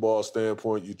basketball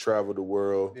standpoint, you travel the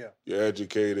world. Yeah. You're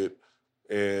educated,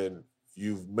 and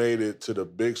you've made it to the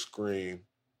big screen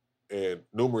and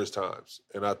numerous times.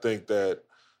 And I think that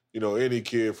any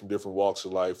kid from different walks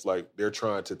of life, they're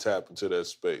trying to tap into that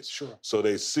space. Sure. So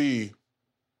they see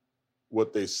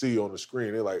what they see on the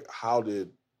screen. They're like, how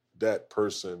did that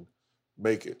person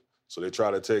make it? So they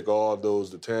try to take all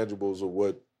the tangibles of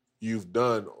what you've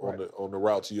done on the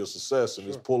route to your success and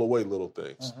just pull away little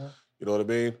things. Mm-hmm. You know what I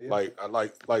mean? Yeah. I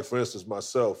like for instance,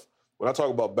 myself, when I talk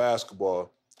about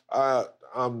basketball,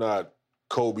 I'm not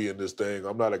Kobe in this thing.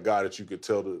 I'm not a guy that you could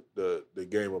tell the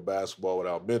game of basketball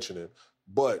without mentioning.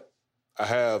 But I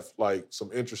have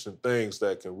some interesting things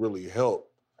that can really help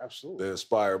Absolutely. to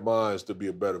inspire minds to be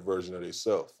a better version of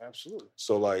themselves. Absolutely.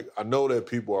 So I know that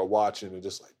people are watching and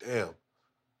just damn,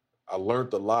 I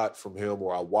learned a lot from him,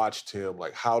 or I watched him.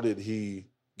 How did he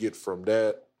get from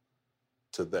that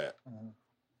to that? Mm-hmm.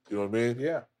 You know what I mean?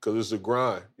 Yeah. Because it's a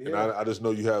grind. Yeah. And I just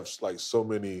know you have so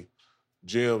many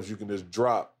gems you can just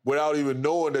drop without even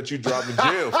knowing that you're dropping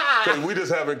gems. Because we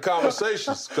just having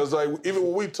conversations. Because even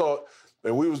when we talk,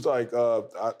 and we was I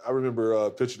remember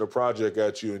pitching a project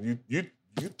at you, and you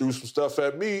threw some stuff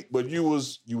at me, but you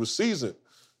was seasoned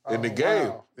in the game.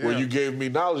 Wow. Where you gave me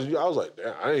knowledge. I was like,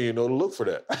 damn, I didn't even know to look for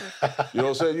that. You know what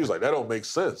I'm saying? You was like, that don't make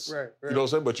sense. Right. You know what I'm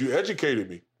saying? But you educated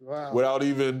me without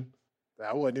even...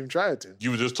 I wasn't even trying to.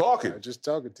 You were just talking. I was just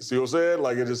talking to you. See what I'm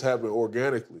saying? It just happened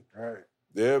organically. Right.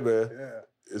 Yeah, man. Yeah.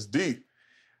 It's deep.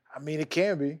 I mean, it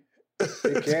can be.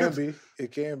 It can be.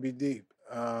 It can be deep.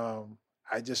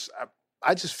 I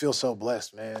just feel so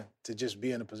blessed, man, to just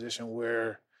be in a position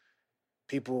where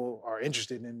people are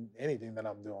interested in anything that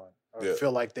I'm doing, or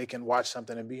feel like they can watch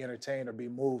something and be entertained or be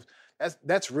moved.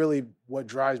 That's really what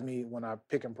drives me when I'm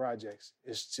picking projects,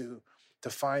 is to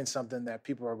find something that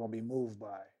people are going to be moved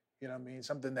by. You know what I mean?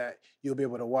 Something that you'll be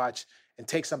able to watch and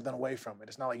take something away from it.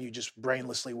 It's not like you just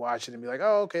brainlessly watch it and be like,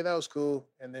 oh, okay, that was cool,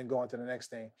 and then go on to the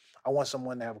next thing. I want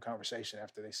someone to have a conversation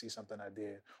after they see something I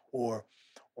did, or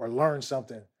learn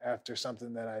something after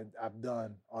something that I've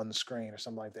done on the screen or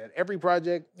something like that. Every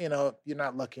project, you're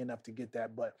not lucky enough to get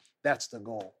that, but that's the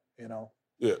goal,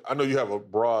 Yeah, I know you have a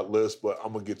broad list, but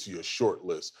I'm going to get to your short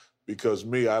list. Because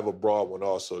I have a broad one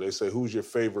also. They say, who's your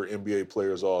favorite NBA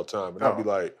players of all time? And I'll be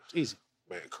like, easy.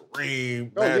 Man,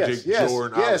 Kareem, Magic,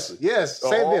 Jordan, yes.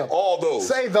 Say them. All those.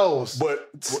 Say those. But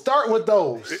start with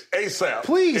those. ASAP.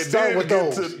 Please start with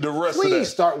those. To the rest Please of that.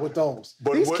 Start with those.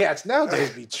 These cats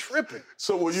nowadays be tripping.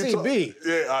 So when you CB.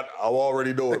 I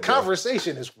already know the it. The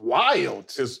conversation is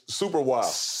wild. It's super wild.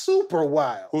 Super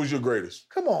wild. Who's your greatest?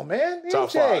 Come on, man.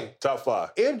 MJ. Top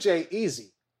five. MJ,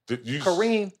 easy.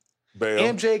 Kareem.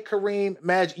 Bam. MJ, Kareem,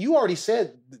 Magic. You already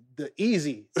said the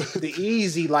easy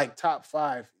top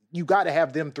five. You got to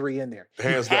have them three in there.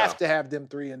 Hands down. You have down. to have them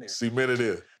three in there. Cement it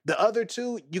in. The other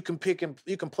two, you can pick and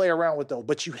you can play around with those.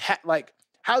 But you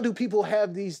how do people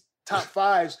have these top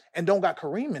fives and don't got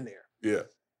Kareem in there? Yeah.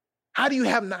 How do you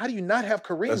not have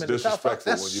Kareem in the top five?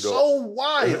 That's when you so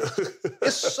wild.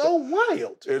 It's so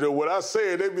wild. And then when I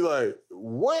say it, they be like,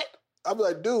 what? I'm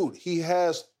like, dude, he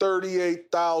has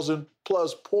 38,000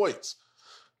 plus points.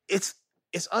 It's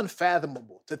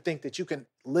unfathomable to think that you can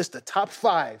list the top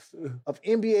five of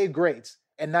NBA greats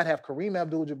and not have Kareem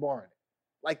Abdul-Jabbar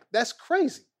in it. That's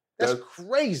crazy. That's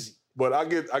crazy. But I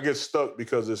get stuck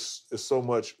because it's so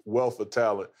much wealth of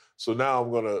talent. So now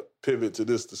I'm gonna pivot to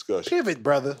this discussion. Pivot,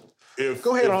 brother.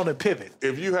 Go ahead on and pivot.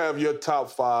 If you have your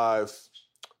top five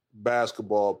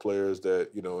basketball players that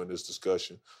in this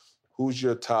discussion, who's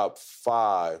your top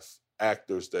five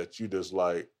actors that you just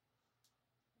like?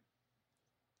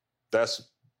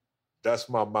 That's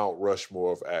my Mount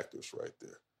Rushmore of actors right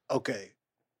there. Okay.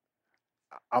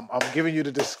 I'm giving you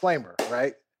the disclaimer,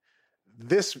 right?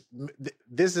 This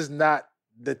is not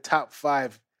the top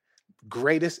five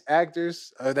greatest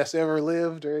actors that's ever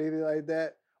lived or anything like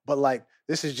that. But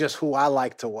this is just who I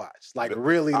like to watch.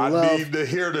 Really I love. need to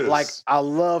hear this. I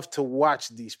love to watch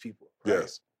these people. Right?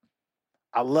 Yes.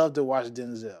 I love to watch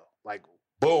Denzel.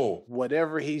 Boom.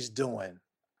 Whatever he's doing,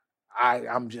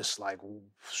 I'm just like,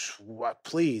 what?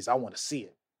 Please, I want to see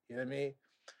it. You know what I mean?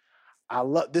 I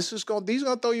love these are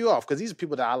gonna throw you off because these are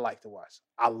people that I like to watch.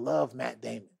 I love Matt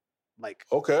Damon. Like,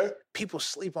 Okay. people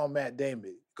sleep on Matt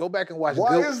Damon. Go back and watch.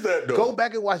 Why is that though? Go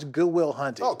back and watch Good Will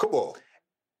Hunting. Oh, come on.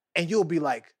 And you'll be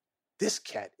like, this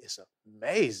cat is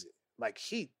amazing. Like,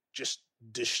 he just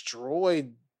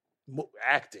destroyed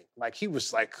acting. Like, he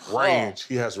was like, range.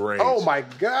 He has range. Oh my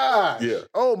gosh. Yeah.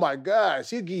 Oh my gosh.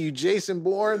 He'll give you Jason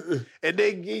Bourne and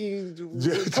they give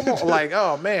you, come on. Like,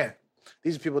 oh man.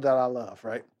 These are people that I love,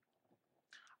 right?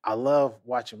 I love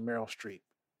watching Meryl Streep,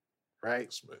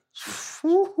 right? She's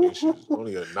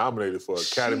only nominated for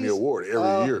Academy Award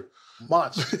every year.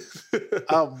 Monster.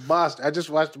 A monster. I just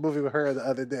watched a movie with her the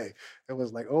other day. It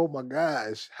was like, oh my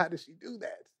gosh, how did she do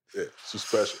that? Yeah, she's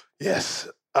special. Yes.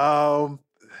 I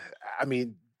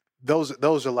mean, those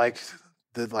are like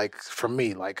for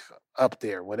me, like up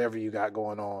there, whatever you got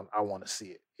going on, I want to see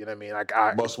it. You know what I mean? Like,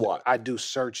 I must watch. I do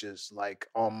searches like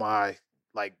on my,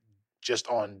 like, just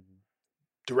on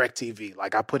DirecTV.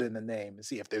 Like, I put in the name and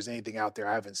see if there's anything out there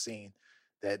I haven't seen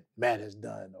that Matt has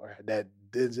done or that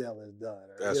Denzel has done.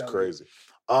 Or, that's crazy.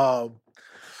 The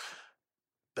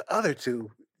other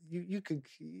two, you could,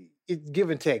 it's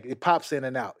give and take. It pops in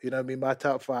and out. You know what I mean? My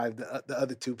top five, the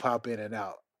other two pop in and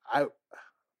out. I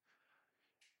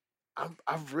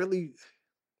really,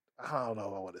 I don't know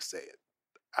if I want to say it.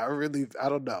 I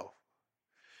don't know.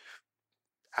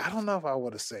 I don't know if I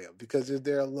want to say them because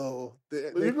they're a little.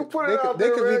 You can put it out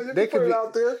there. They can put it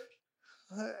out there.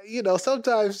 You know,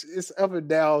 sometimes it's up and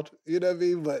down. You know what I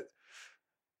mean? But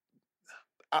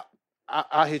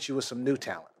I'll hit you with some new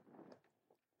talent.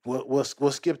 We'll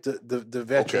skip the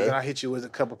veterans, okay. And I'll hit you with a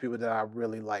couple people that I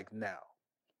really like now.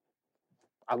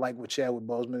 I like what Chadwick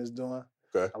Boseman is doing.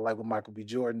 Okay. I like what Michael B.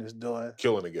 Jordan is doing.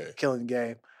 Killing the game. Killing the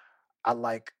game. I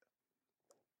like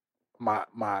my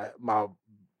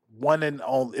one and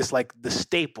only. It's like the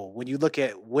staple when you look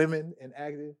at women in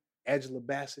acting. Angela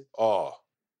Bassett. Oh,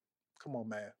 come on,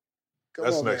 man.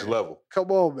 That's next level.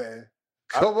 Come on, man.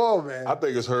 Come on, man. I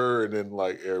think it's her and then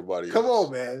like everybody else. Come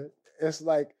on, man. It's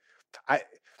like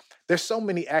there's so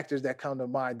many actors that come to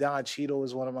mind. Don Cheadle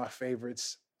is one of my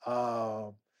favorites. I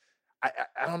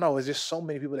don't know. It's just so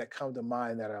many people that come to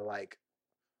mind that are like,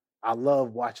 I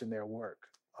love watching their work.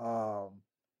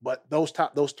 But those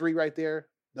three right there,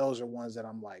 those are ones that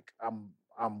I'm like,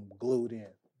 I'm glued in.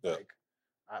 Yeah. Like,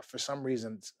 for some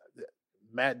reason,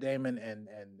 Matt Damon and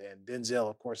Denzel,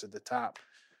 of course, at the top,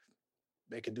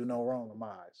 they can do no wrong in my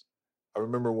eyes. I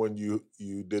remember when you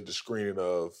did the screening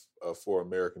of For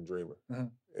American Dreamer, mm-hmm.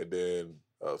 and then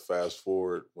fast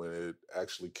forward when it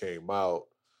actually came out,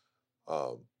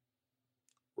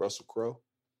 Russell Crowe.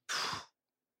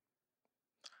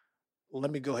 Let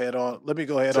me go ahead on.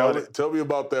 Tell me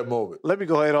about that moment. Let me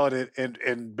go ahead on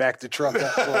and back the truck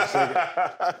up for a second.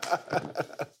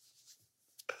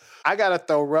 I gotta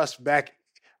throw Russ back.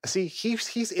 See,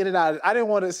 he's in and out. I didn't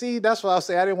want to see. That's why I'll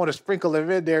say I didn't want to sprinkle him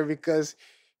in there because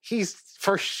he's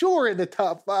for sure in the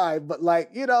top 5. But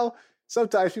like, you know,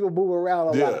 sometimes people move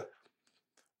around a lot.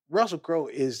 Russell Crowe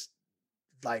is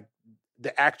like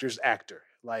the actor's actor,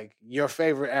 like your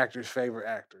favorite actor's favorite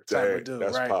actor type of dude.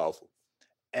 That's right? Powerful.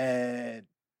 And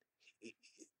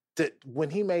when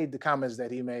he made the comments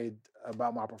that he made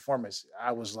about my performance,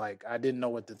 I was like, I didn't know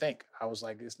what to think. I was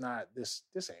like, it's not this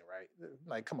ain't right.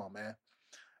 Like, come on, man.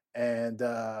 And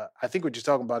I think what you're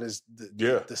talking about is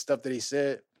the stuff that he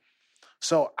said.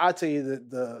 So I'll tell you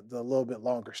the little bit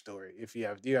longer story if you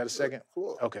have. Do you have a second?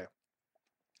 Cool. Okay.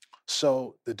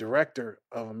 So the director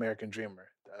of American Dreamer,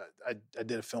 I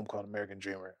did a film called American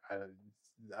Dreamer.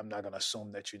 I'm not going to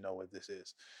assume that you know what this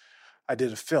is. I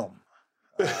did a film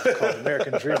called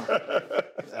American Dreamer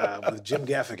with Jim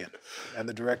Gaffigan, and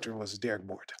the director was Derek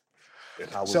Bort.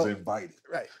 And I was invited.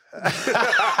 Right.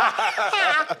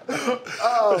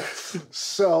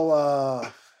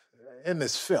 So in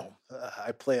this film,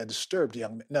 I play a disturbed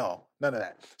young man. No, none of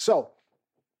that. So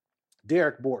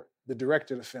Derek Bort, the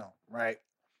director of the film, right?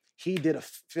 He did a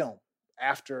film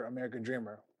after American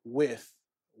Dreamer with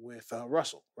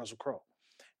Russell Crowe.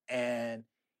 And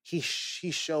he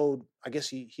showed, I guess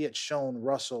he had shown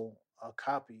Russell a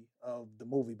copy of the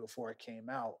movie before it came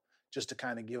out, just to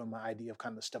kind of give him an idea of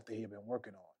kind of the stuff that he had been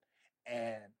working on.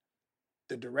 And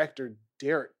the director,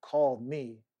 Derek, called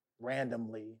me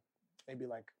randomly, maybe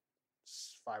like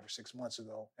 5 or 6 months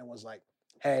ago, and was like,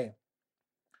 hey,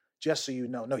 just so you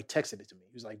know, no, he texted it to me.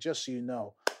 He was like, just so you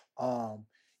know,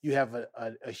 you have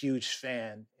a huge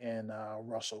fan in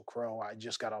Russell Crowe. I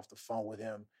just got off the phone with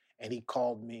him, and he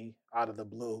called me out of the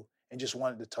blue and just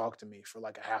wanted to talk to me for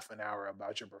like a half an hour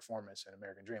about your performance in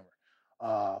American Dreamer.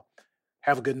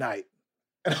 Have a good night.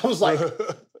 And I was like,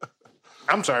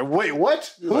 I'm sorry, wait,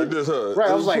 what? Like this, huh? Right,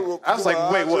 I was like,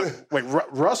 wait, what? Wait,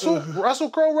 Russell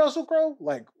Crowe?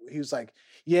 Like, he was like,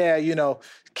 yeah, you know,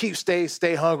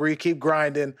 stay hungry, keep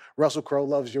grinding. Russell Crowe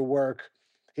loves your work.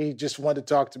 He just wanted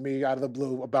to talk to me out of the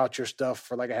blue about your stuff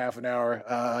for like a half an hour.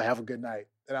 Have a good night.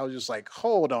 And I was just like,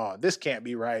 hold on, this can't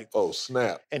be right. Oh,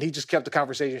 snap. And he just kept the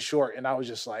conversation short. And I was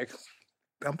just like,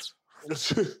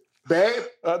 babe,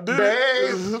 Look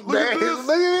at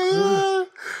this.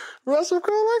 Russell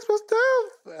Crowe likes my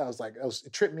stuff. I was like,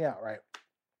 it tripped me out, right?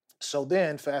 So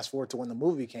then, fast forward to when the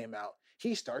movie came out,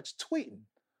 he starts tweeting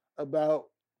about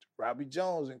Robbie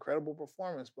Jones' incredible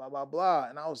performance, blah, blah, blah.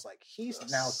 And I was like, he's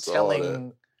now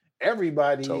telling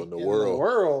everybody in the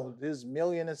world, his 1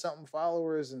 million and something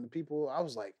followers and the people. I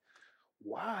was like,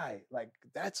 why? Like,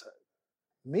 that's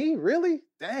me? Really?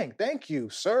 Dang, thank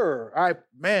you, sir. I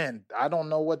don't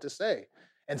know what to say.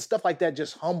 And stuff like that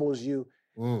just humbles you.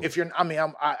 If you're,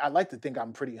 I like to think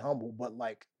I'm pretty humble, but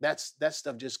like that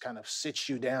stuff just kind of sits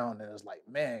you down and it's like,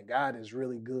 man, God is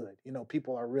really good. You know,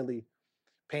 people are really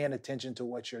paying attention to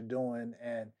what you're doing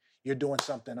and you're doing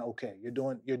something okay. You're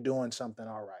doing something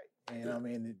all right. You know what I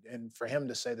mean? And for him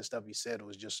to say the stuff he said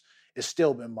it's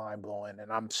still been mind blowing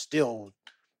and I'm still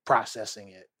processing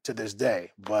it to this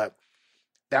day. But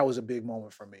that was a big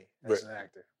moment for me as an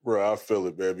actor. Bro, I feel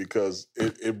it, man, because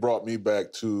it brought me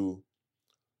back to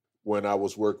when I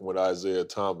was working with Isaiah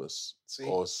Thomas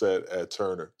on set at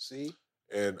Turner.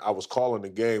 And I was calling the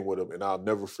game with him, and I'll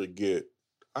never forget,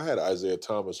 I had Isaiah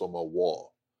Thomas on my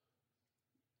wall.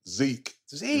 Zeke.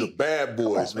 The bad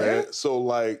boys, man. So,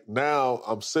 like, now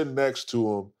I'm sitting next to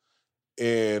him,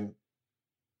 and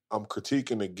I'm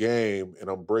critiquing the game,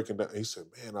 and I'm breaking down. He said,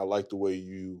 man, I like the way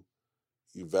you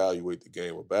evaluate the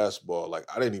game of basketball. Like,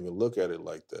 I didn't even look at it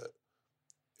like that.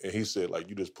 And he said, like,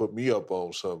 you just put me up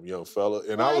on something, young fella.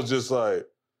 And I was just like,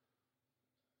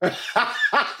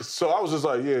 so I was just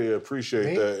like, yeah,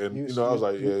 appreciate that. And, I was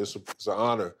like, yeah, it's an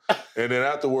honor. And then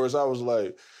afterwards, I was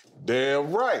like,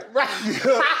 damn right.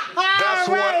 That's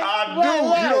what I do.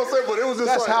 You know what I'm saying? But it was just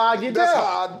that's how I get that's down.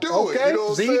 How I do it. You know what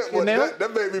I'm saying? But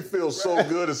that made me feel so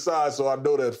good inside. So I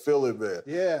know that feeling, man.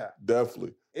 Yeah.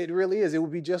 Definitely. It really is. It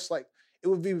would be just like, it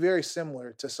would be very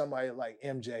similar to somebody like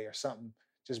MJ or something,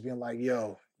 just being like,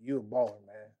 yo, you a baller,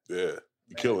 man. Yeah,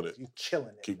 you're killing it. You killing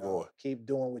it. Keep going. Keep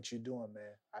doing what you're doing,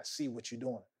 man. I see what you're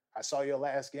doing. I saw your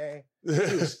last game. He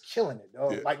was killing it,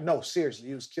 dog. Yeah. Like, no, seriously,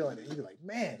 he was killing it. You'd be like,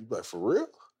 man. You like, for real?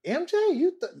 MJ,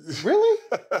 really?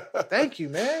 Thank you,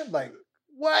 man. Like,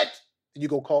 what? You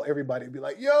go call everybody and be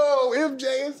like, yo,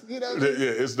 MJ is, you know. Yeah,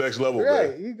 it's next level,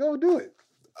 right, man. You go do it.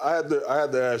 I had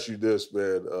to ask you this,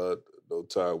 man. No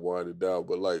time winding down,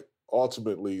 but like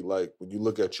ultimately, like when you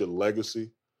look at your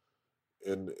legacy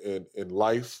in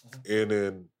life and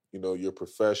in your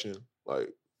profession, like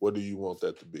what do you want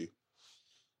that to be?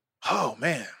 Oh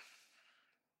man,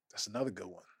 that's another good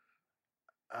one.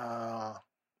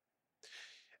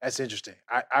 That's interesting.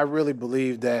 I really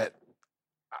believe that.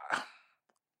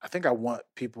 I think I want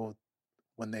people,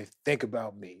 when they think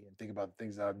about me and think about the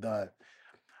things that I've done,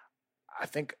 I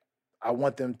think I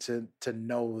want them to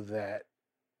know that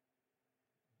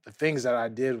the things that I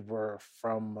did were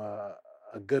from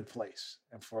a good place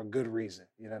and for a good reason.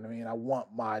 You know what I mean? I want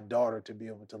my daughter to be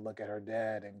able to look at her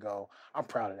dad and go, I'm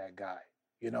proud of that guy.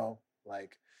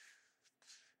 Like,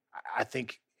 I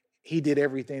think he did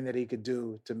everything that he could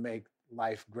do to make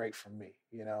life great for me.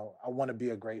 I want to be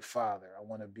a great father. I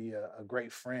want to be a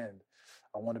great friend.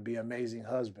 I want to be an amazing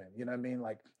husband. You know what I mean?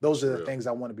 Like, those are the things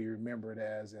I want to be remembered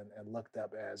as and looked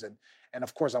up as. And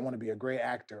of course, I want to be a great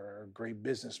actor, or a great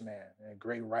businessman, and a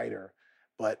great writer.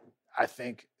 But I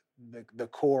think the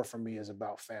core for me is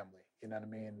about family. You know what I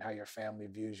mean? How your family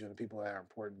views you, the people that are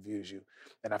important views you.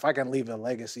 And if I can leave a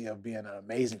legacy of being an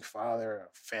amazing father, a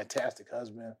fantastic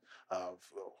husband, an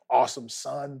awesome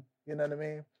son, you know what I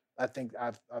mean? I think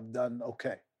I've done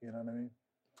okay. You know what I mean?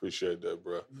 Appreciate that,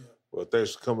 bro. Yeah. Well,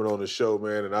 thanks for coming on the show,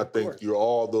 man. And I think you're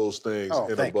all those things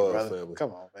and above, family.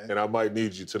 Come on, man. And I might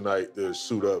need you tonight to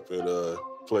suit up and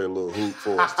play a little hoop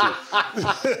for us, too.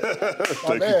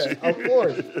 Thank you, G. Of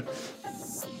course.